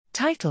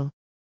Title: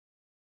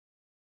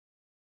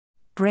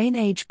 Brain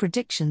age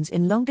predictions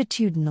in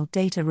longitudinal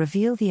data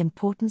reveal the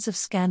importance of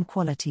scan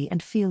quality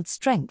and field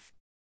strength.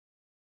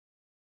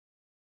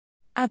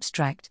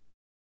 Abstract: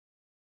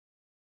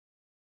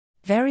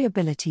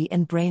 Variability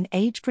in brain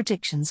age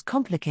predictions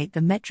complicate the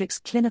metric's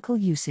clinical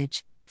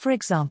usage, for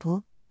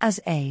example,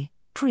 as a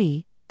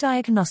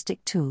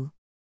pre-diagnostic tool.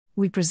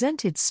 We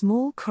presented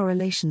small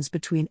correlations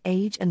between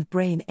age and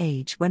brain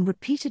age when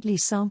repeatedly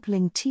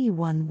sampling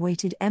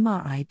T1-weighted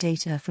MRI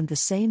data from the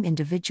same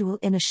individual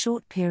in a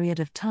short period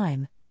of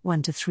time,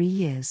 1 to 3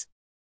 years.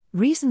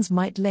 Reasons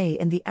might lay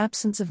in the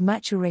absence of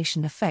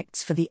maturation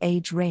effects for the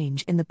age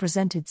range in the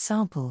presented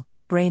sample,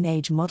 brain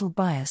age model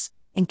bias,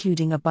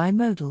 including a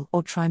bimodal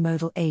or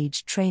trimodal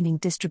age training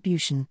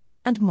distribution,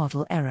 and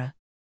model error.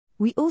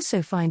 We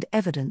also find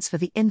evidence for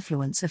the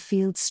influence of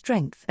field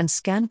strength and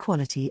scan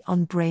quality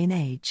on brain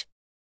age.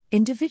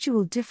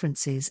 Individual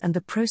differences and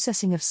the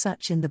processing of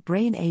such in the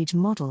brain age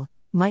model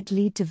might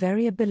lead to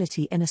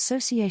variability in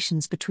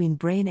associations between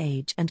brain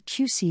age and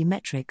QC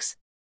metrics.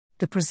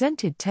 The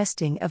presented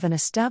testing of an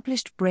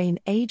established brain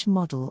age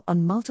model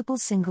on multiple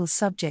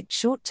single-subject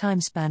short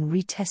timespan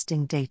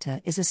retesting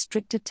data is a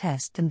stricter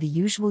test than the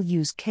usual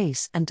use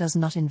case and does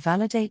not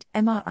invalidate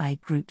MRI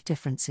group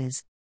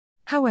differences.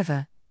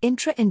 However,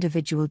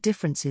 intra-individual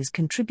differences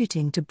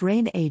contributing to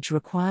brain age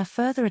require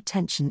further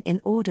attention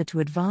in order to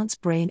advance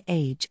brain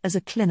age as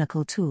a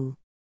clinical tool.